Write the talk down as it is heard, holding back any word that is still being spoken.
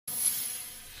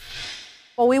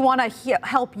Well, we want to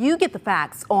help you get the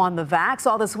facts on the vax.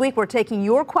 All this week, we're taking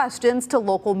your questions to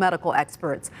local medical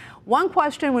experts. One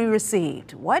question we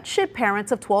received: what should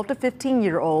parents of 12 to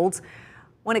 15-year-olds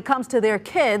when it comes to their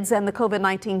kids and the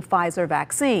COVID-19 Pfizer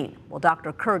vaccine? Well,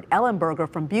 Dr. Kurt Ellenberger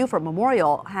from Beaufort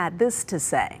Memorial had this to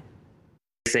say.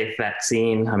 Safe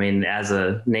vaccine. I mean, as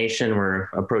a nation, we're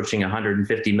approaching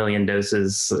 150 million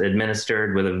doses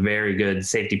administered with a very good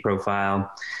safety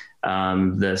profile.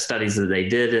 The studies that they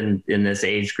did in this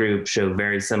age group show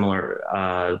very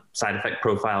similar side effect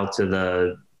profile to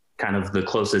the kind of the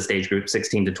closest age group,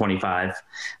 16 to 25,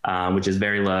 which is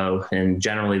very low. And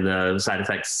generally the side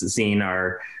effects seen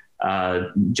are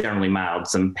generally mild,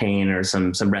 some pain or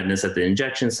some redness at the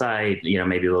injection site,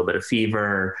 maybe a little bit of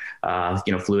fever,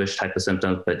 flu-ish type of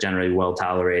symptoms, but generally well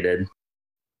tolerated.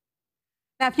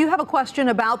 Now, if you have a question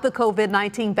about the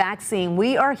COVID-19 vaccine,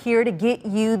 we are here to get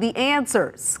you the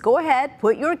answers. Go ahead,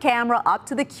 put your camera up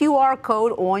to the QR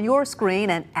code on your screen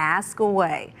and ask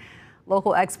away.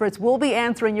 Local experts will be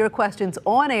answering your questions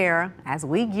on air as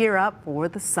we gear up for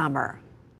the summer.